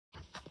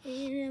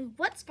And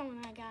what's going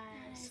on,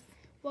 guys?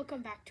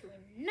 Welcome back to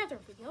another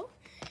video.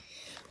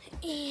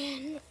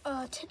 And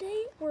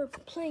today we're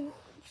playing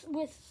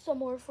with some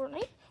more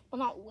Fortnite. Well,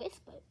 not with,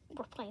 but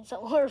we're playing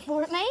some more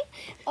Fortnite.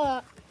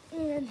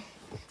 And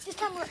this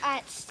time we're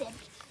at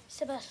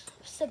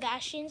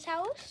Sebastian's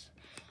house.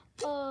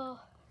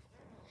 But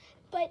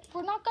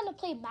we're not gonna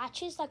play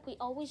matches like we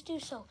always do.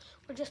 So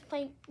we're just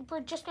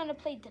gonna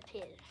play the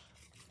pit.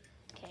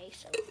 Okay.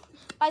 So,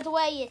 by the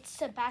way, it's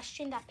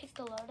Sebastian that picked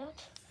the loadout.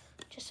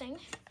 Just saying.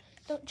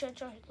 Don't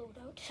judge our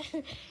loadout.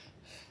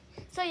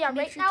 So yeah, Make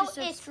right sure now to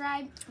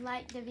subscribe,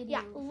 like the video.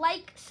 Yeah,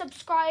 like,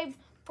 subscribe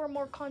for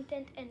more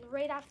content, and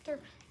right after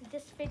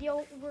this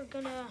video, we're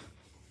gonna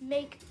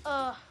make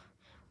a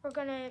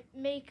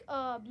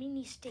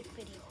mini stick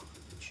video.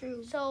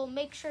 True. So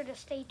make sure to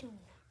stay tuned.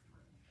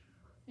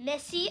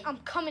 Messi, I'm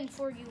coming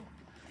for you,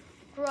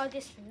 bro.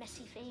 This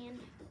Messi fan.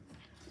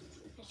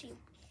 Messi.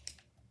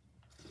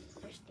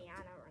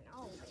 Cristiano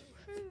Ronaldo.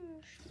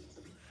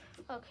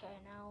 Okay,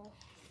 now.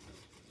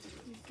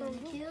 He's gonna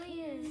kill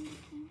you.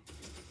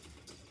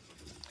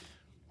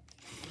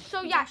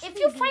 So yeah, if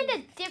you find a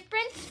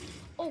difference,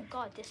 oh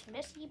god, this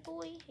Messi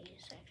boy,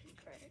 he's actually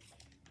great.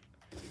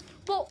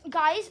 Well,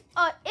 guys,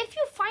 if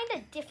you find a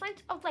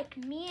difference of like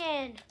me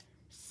and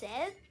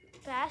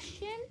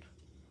Sebastian,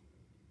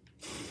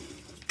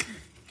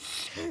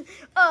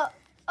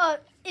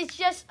 it's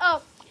just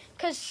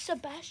cause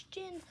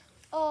Sebastian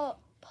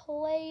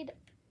played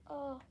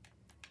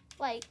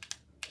like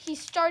he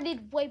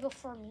started way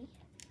before me.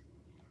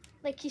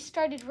 Like he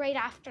started right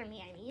after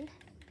me,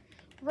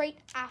 right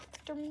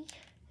after me.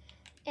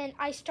 And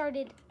I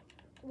started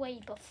way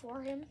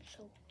before him,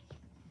 so.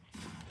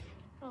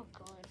 Oh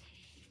god.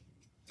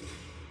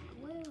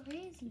 Where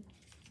is he?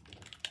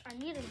 I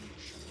need a new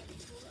shot.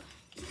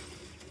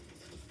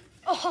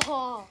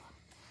 Oh,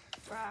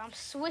 bro, I'm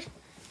switch.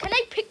 Can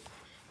I pick?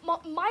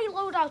 My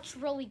loadout's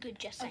really good,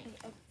 just saying.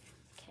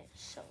 Okay,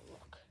 so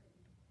look.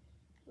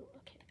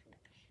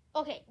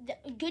 Okay,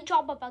 good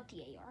job about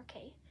the AR,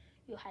 okay?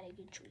 You had a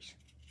good choice.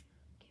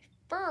 Okay,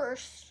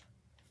 first.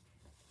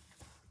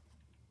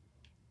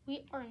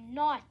 We are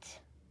not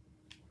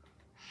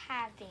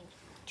having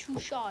two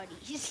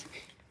shotties.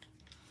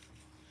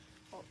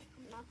 Oh,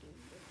 I'm not going to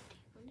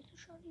take one of the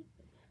shotties.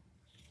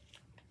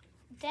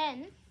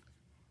 Then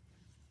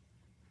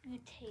you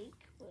take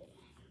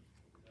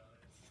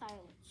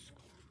silence.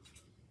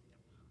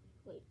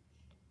 Wait.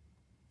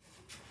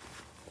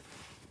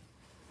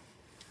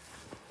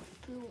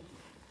 Boom.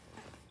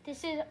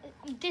 This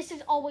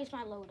is always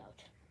my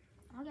loadout.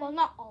 Okay. Well,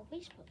 not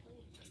always, but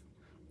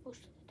most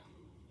of the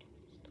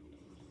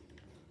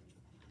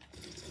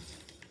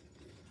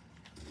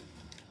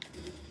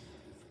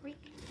time.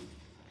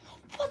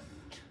 What?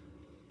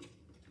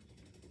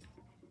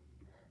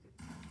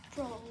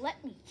 Bro,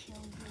 let me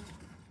kill you.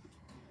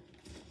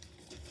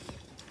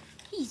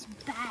 He's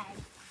bad.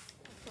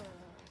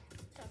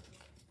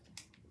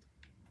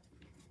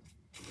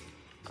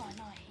 God,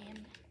 not him.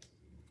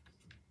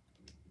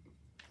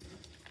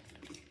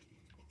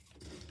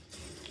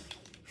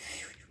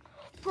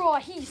 Bro,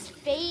 he's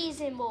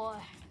phasing, boy.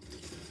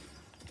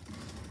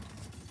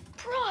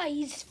 Bro,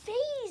 he's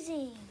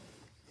phasing.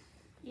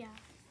 Yeah.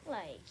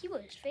 Like, he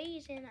was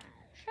phasing us.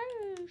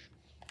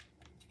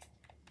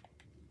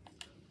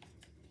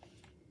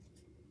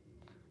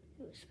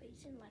 He was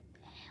phasing like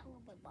the hell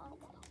of a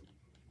baba.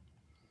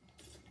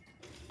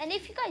 And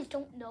if you guys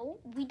don't know,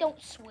 we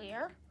don't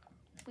swear.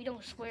 We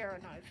don't swear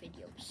in our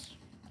videos.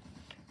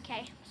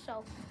 Okay,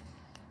 so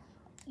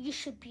you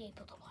should be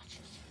able to watch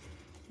this.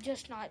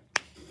 Just not,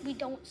 we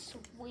don't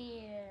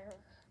swear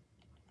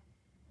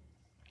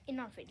in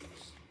our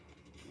videos.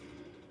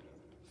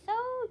 So,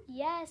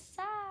 yes,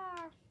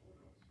 sir.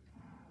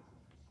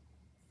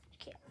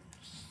 Okay,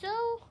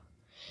 so,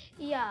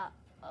 yeah,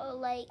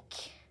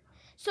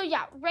 so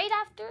yeah, right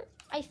after,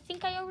 I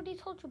think I already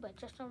told you, but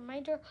just a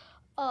reminder,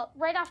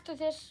 right after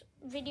this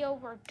video,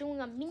 we're doing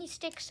a mini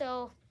stick,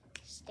 so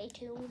stay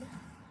tuned,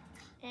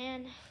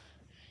 and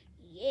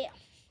yeah.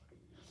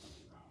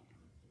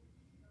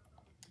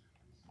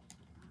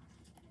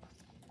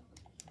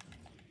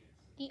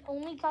 The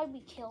only guy we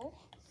kill,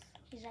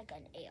 he's like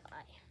an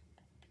AI.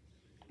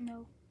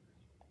 No.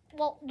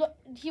 Well,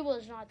 he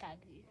was not that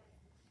good.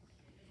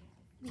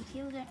 We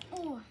killed it.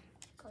 Oh.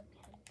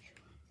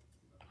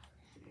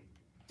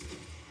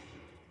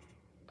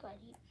 God,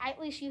 at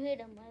least you hit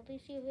him.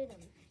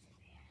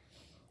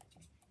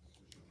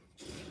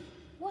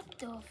 What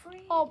the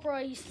freak? Oh, bro,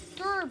 he's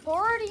third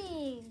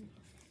partying.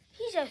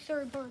 He's a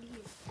third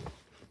party.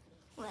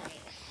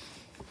 Like,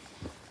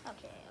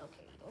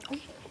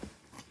 okay.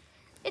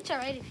 It's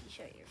alright if you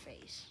show your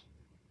face.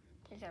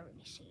 I've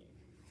already seen it.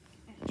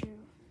 That's true.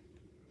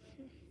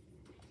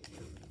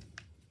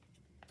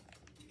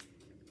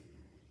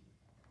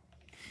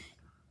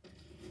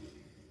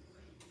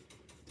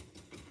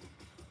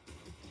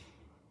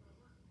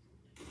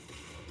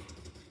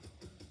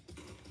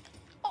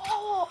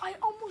 Oh, I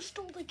almost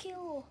stole the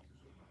kill.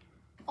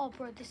 Oh,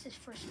 bro, this is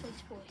first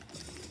place, boy.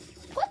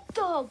 What the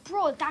the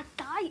bro? That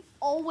guy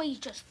always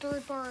just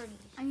third party.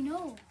 I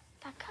know.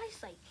 That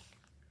guy's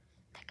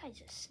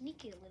a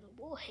sneaky little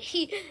boy.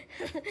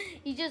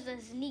 He's just a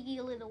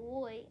sneaky little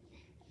boy.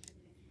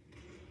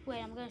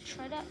 Wait, I'm gonna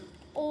try that.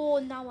 Oh,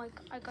 now I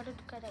got a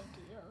good idea.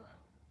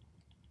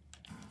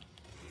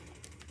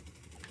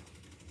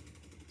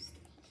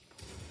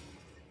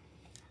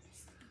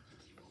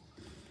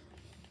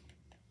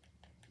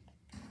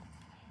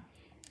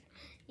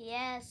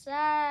 Yes,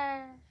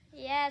 sir.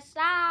 Yes,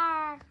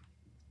 sir.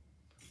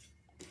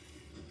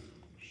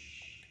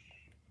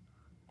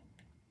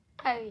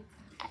 I.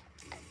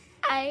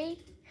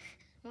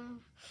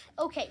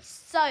 Okay,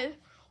 so.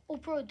 Oh,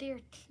 bro,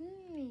 they're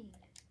teaming.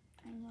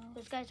 I know.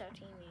 Those guys are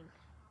teaming.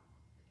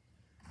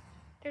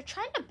 They're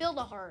trying to build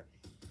a heart.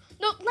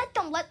 No, let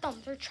them.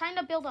 They're trying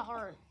to build a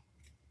heart.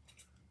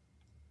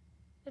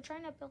 They're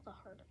trying to build a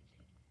heart.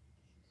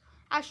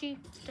 Actually,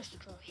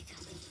 destroy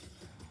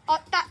them.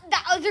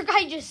 That other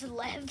guy just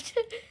left.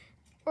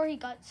 Or he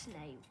got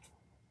sniped.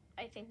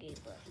 I think he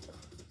left.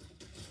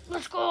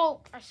 Let's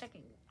go. Our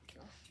second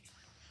kill.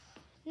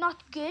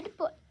 Not good,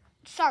 but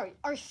sorry,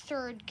 our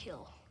third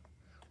kill.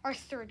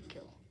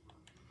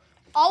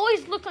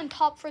 Always look on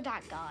top for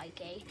that guy,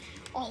 okay?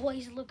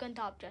 Always look on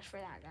top just for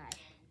that guy.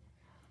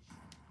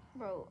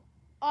 Bro.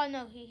 Oh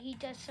no, he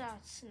just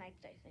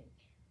sniped, I think.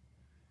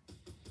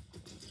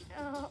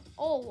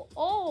 Oh!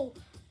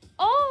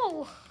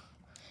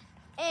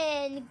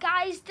 And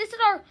guys, this is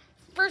our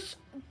first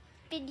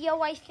video,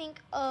 I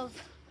think, of...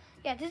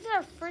 Yeah, this is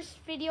our first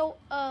video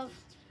of...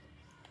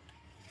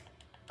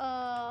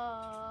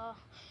 of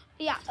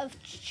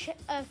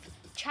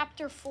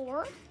chapter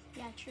 4.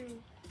 Yeah,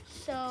 true.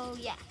 So,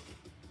 yeah.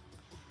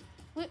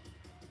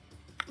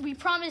 We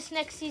promise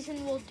next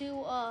season we'll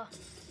do a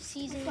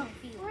season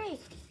review.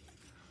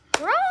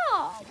 Bro,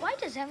 why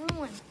does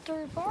everyone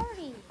third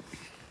party?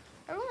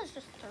 Everyone's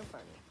just third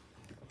party.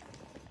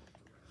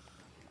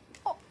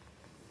 Oh,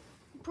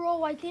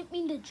 bro, I didn't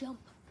mean to jump.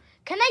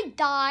 Can I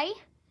die?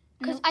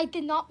 Because I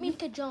did not mean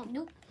to jump.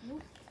 Nope.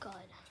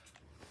 God.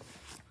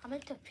 I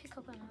meant to pick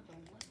up another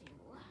weapon.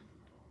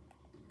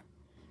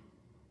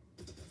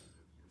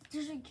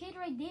 There's a kid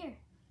right there.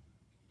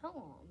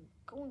 No, I'm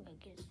going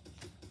against.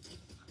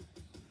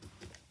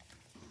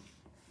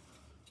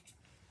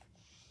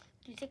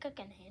 Do you think I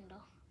can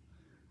handle?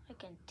 I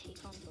can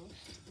take on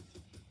both.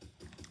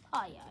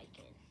 Oh yeah, I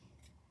can.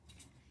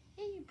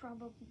 Yeah, you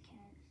probably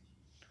can.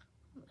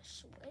 I'm a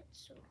sweat,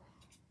 so.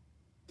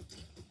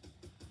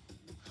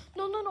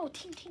 No.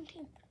 Team.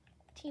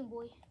 Team,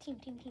 boy. Team.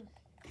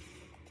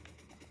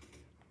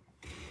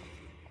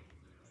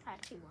 I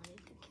actually wanted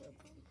to kill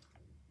them.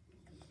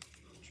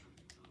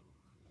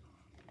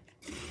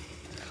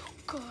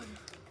 God.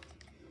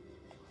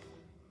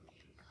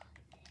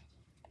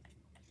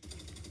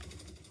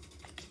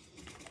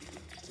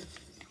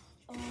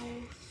 Oh,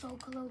 so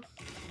close.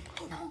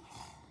 No.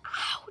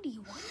 How do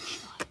you one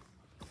shot?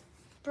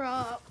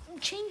 Bruh,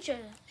 change a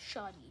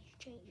shotty.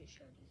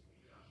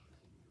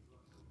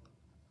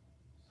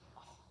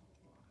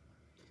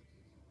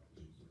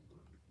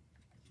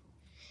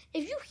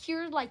 If you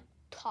hear like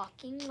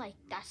talking, like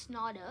that's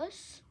not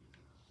us.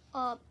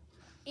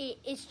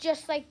 It's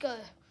just like a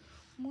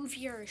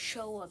movie or a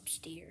show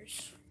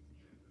upstairs.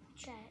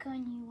 Which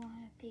gun you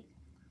wanna pick?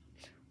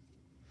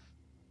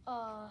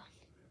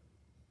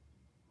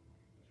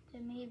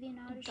 Then maybe an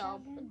auto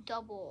shotgun?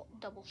 Double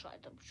shot.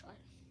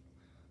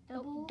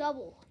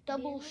 Double Double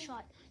barrel?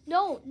 shot.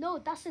 No,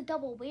 that's a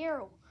double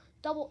barrel.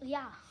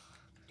 Yeah.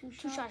 Two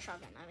shot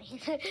shotgun.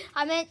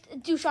 I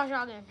meant two shot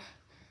shotgun.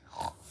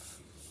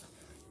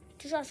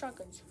 Two shot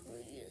shotguns.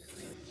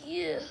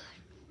 Yeah.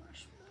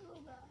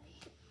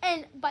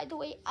 And by the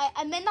way,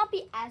 I may not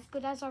be as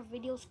good as our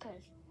videos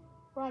because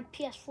we're on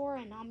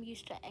PS4 and I'm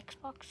used to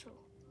Xbox, so.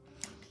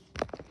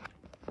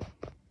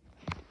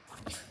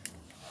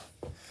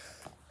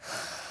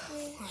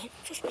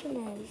 Just a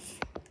minute.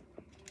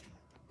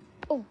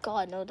 Oh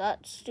God, no,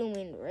 that's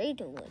doing way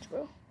too much,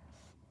 bro.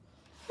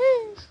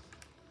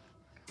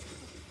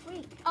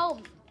 Wait.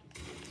 Oh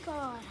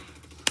God.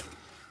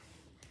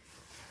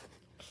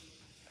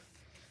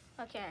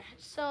 Okay,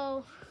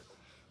 so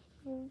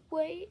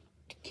wait.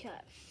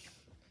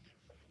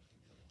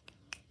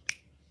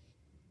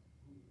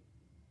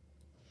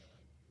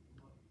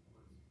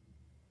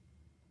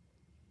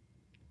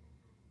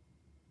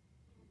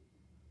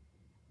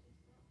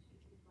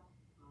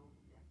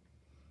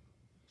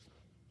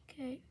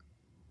 Okay.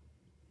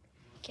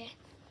 Okay.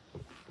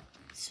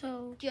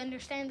 So, Do you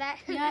understand that?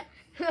 yeah.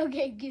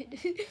 Okay, good.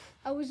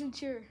 I wasn't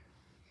sure.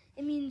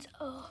 It means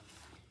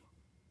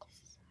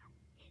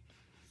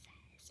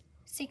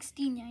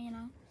 16, yeah, you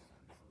know.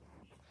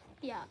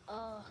 Yeah,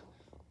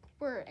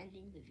 we're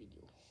ending the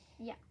video.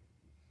 Yeah.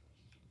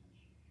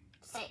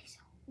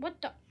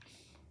 What the?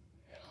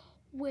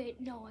 Wait,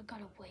 no, I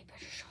got a way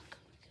better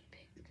shotgun we can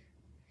pick.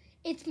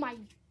 It's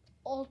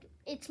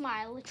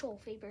my literal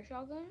favorite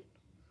shotgun.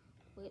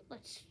 Wait,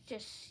 let's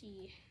just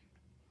see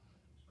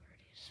where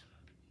it is.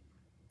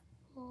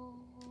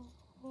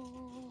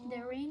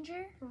 The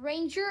Ranger?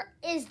 Ranger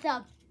is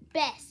the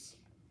best.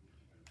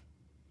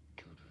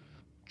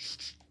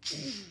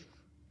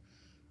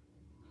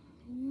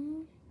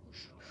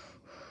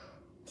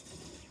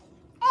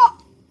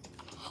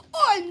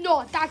 Oh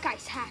no, that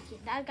guy's hacking.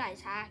 That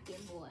guy's hacking,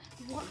 boy.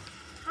 What?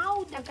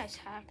 How That guy's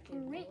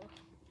hacking, boy.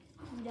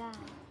 that?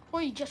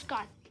 Or he just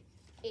got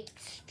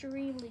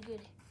extremely good.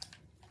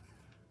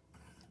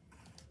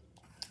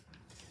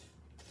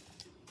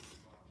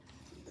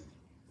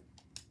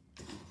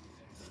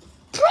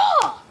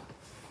 Bro!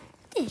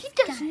 He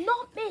does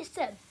not miss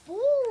a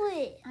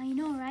bullet. I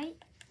know, right?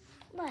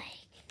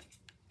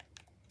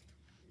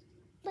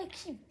 Like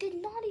he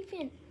didn't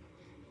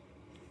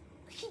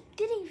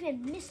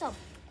even miss a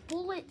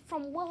bullet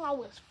from where I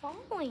was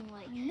falling.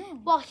 Like, I know.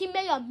 well, he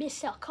may have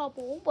missed a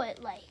couple,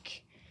 but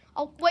like,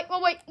 oh wait,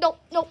 no,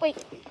 wait,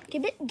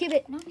 give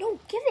it, no,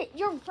 give it.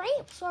 Your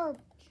ramps are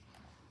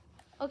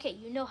okay.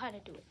 You know how to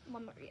do it,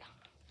 Maria.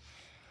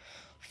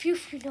 Phew,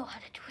 you know how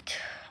to do it.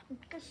 I'm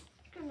just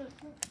gonna.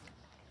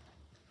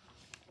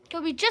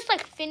 So we just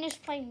like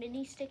finished playing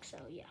mini stick, so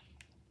yeah.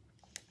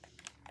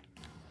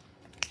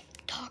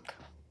 Talk.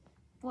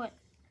 What?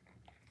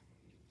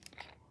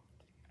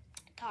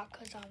 Talk,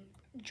 cause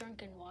I'm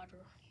drinking water.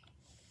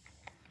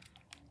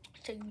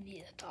 So you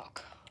need to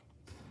talk.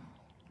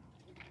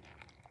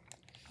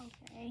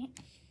 Okay.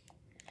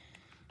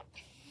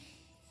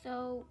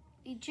 So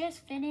we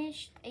just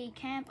finished a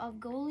camp of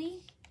goalie.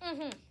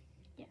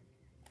 Yeah.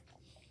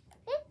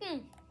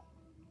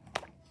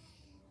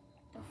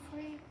 The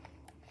freak.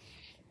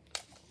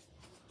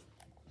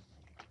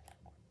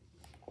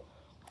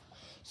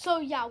 So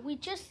yeah, we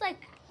just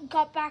like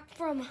got back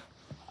from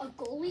a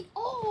goalie.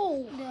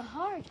 Oh, The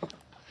heart.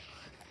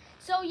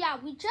 so yeah,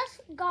 we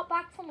just got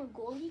back from a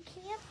goalie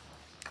camp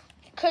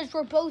because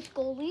we're both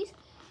goalies.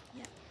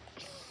 Yeah.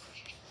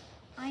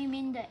 I'm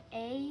in the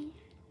A.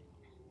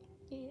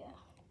 Yeah.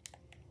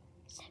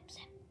 Zip.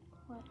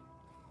 What?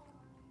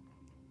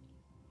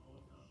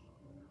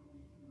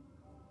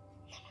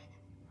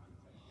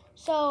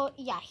 So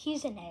yeah,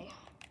 he's an A.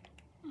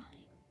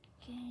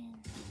 Again.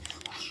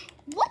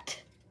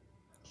 What?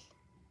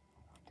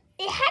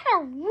 It had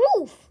a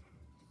roof.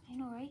 I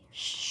know, right?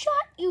 Shot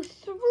you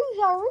through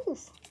the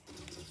roof.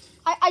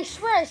 I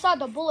swear I saw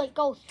the bullet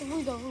go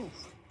through the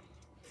roof.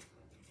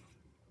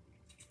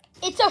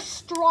 It's a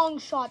strong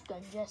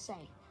shotgun, just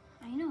saying.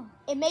 I know.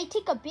 It may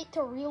take a bit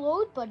to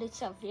reload, but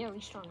it's a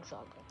very strong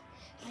shotgun.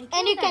 I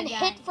And you killed can that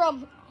guy. hit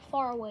from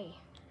far away.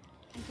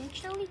 I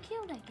actually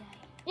killed that guy.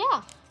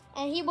 Yeah,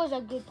 and he was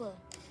a good player.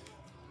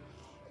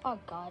 Oh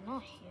God,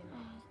 not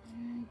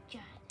him.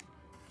 God.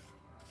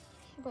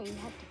 Bro, you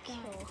have to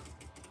kill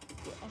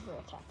whoever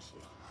attacks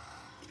you.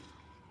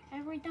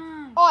 Every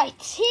time. Oh,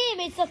 it's him.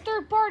 It's a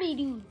third party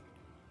dude.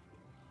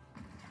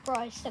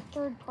 Bro, it's the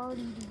third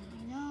party dude.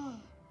 I know.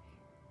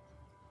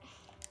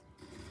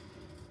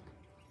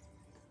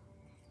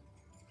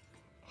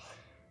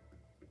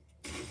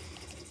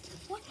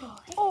 What the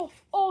heck?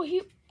 Oh,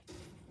 he...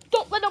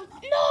 Don't let him...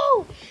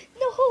 No!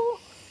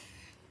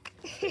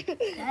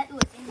 That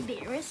was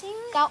embarrassing.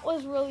 That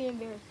was really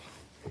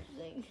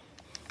embarrassing.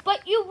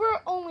 But you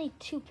were only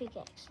 2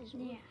 pickaxes.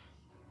 Yeah.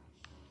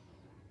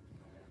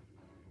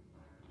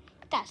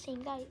 That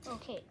same guy?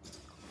 Okay.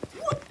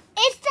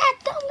 It's that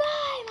dumb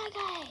guy, my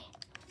guy!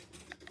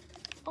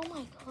 Oh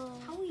my God.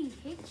 How he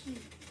hit you?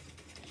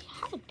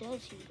 How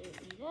does he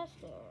hit me? That's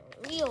the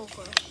real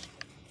question.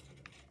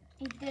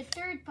 It's the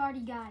third party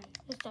guy.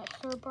 It's that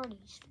third party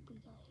stupid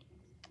guy.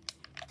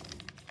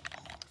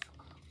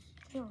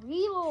 You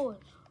reload.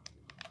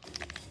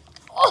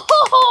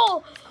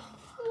 Oh!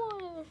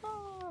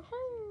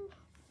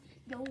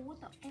 Yo, what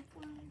the F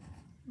was?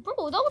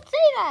 Bro, don't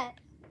say that.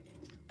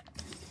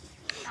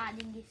 I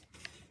didn't guess.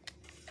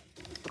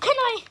 Can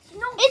I?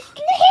 No. It's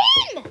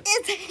him!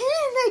 It's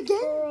him again.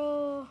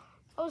 Bro,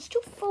 I was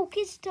too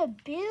focused to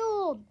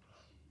build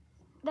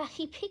that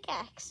he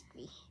pickaxed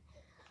me.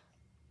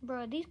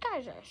 Bro, these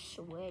guys are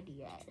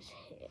sweaty as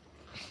hell.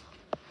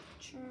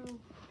 True.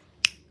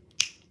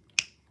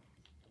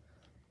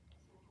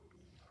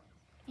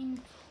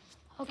 In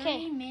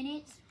 3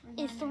 minutes.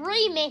 In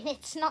 3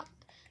 minutes, not...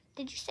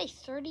 Did you say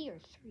 30 or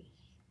 3?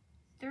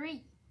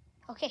 3.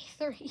 Okay,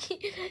 30.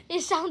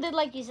 It sounded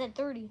like you said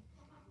 30.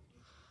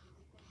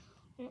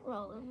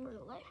 Well, in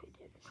real life we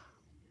did.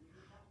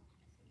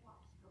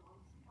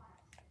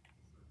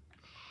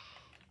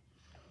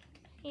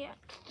 Yeah,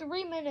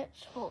 3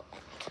 minutes will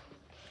end.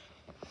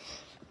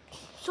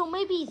 So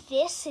maybe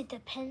this, it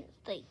depends,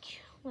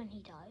 like, when he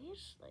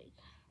dies. Like,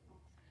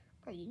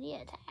 bro, you need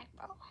to attack,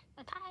 bro.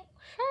 Attack.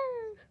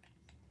 Sure.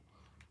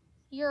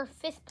 You're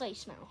 5th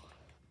place now.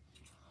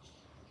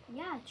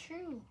 Yeah,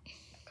 true.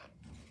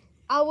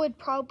 I would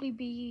probably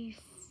be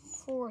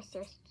 4th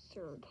or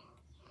 3rd.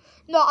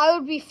 No, I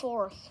would be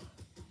 4th.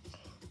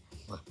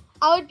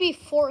 I would be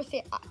 4th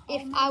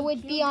if I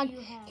would be on.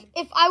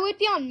 If I would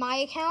be on my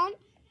account,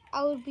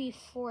 I would be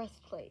 4th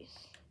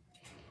place.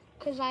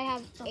 Cause I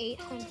have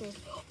 800.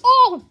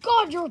 Oh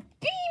God, you're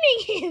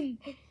beaming him.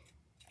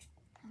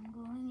 I'm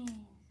going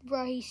in.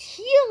 Bro, he's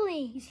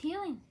healing. He's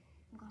healing.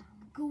 I'm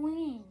going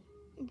in.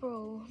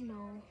 Bro,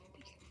 no.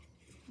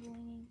 Going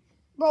in.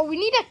 Bro, we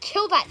need to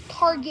kill that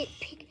target.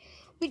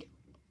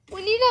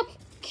 We need to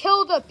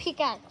kill the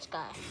pickaxe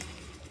guy.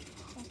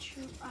 That's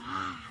true.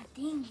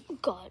 Dang.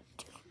 God,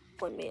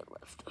 1 minute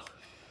left.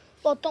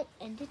 Well, don't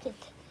end it.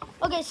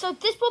 Okay, so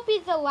this will be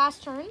the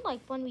last turn,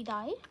 like when we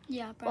die.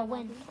 Yeah, Well,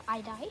 probably. when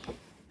I die.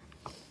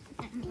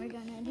 And we're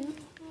gonna do.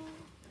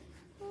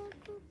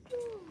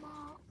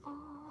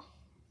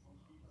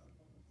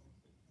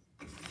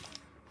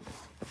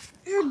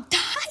 You're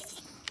dying.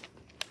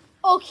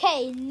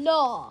 Okay,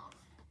 no.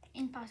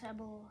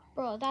 Impossible.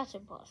 Bro, that's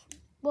impossible.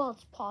 Well,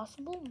 it's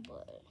possible,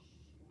 but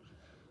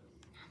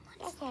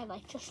that guy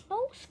like just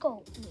no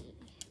scope me.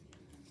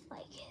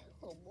 Like,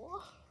 oh boy.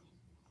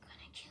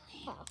 Gonna kill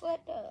him.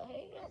 What the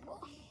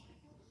hell?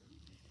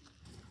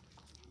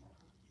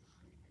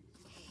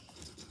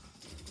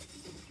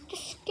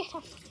 Just get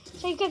up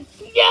so you can.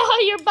 Yeah,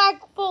 you're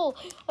back full.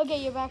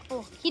 Okay, you're back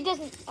full. He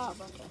doesn't. Oh,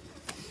 okay.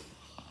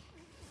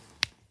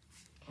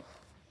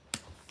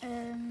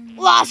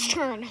 Last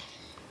turn.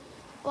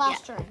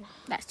 Last turn.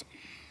 Last turn.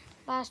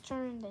 Last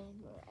turn, then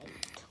right.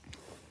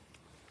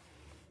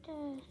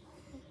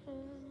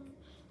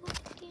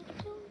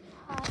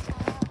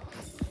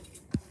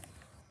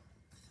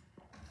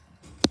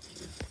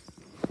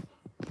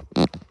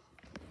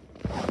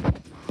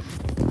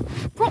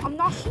 Bro, I'm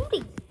not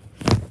shooting.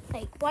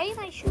 Like, why am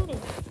I shooting?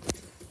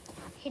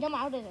 Hit him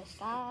out of the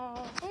sky.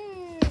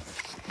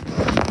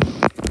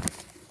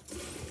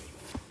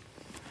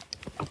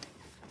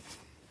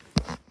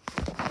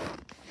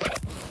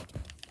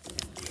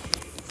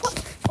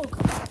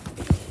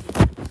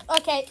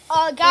 Okay,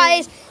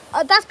 guys,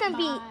 that's gonna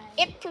be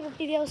it for the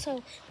video.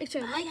 So make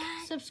sure to like,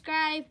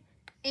 subscribe,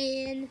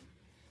 and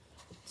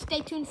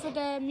stay tuned for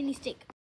the mini steak.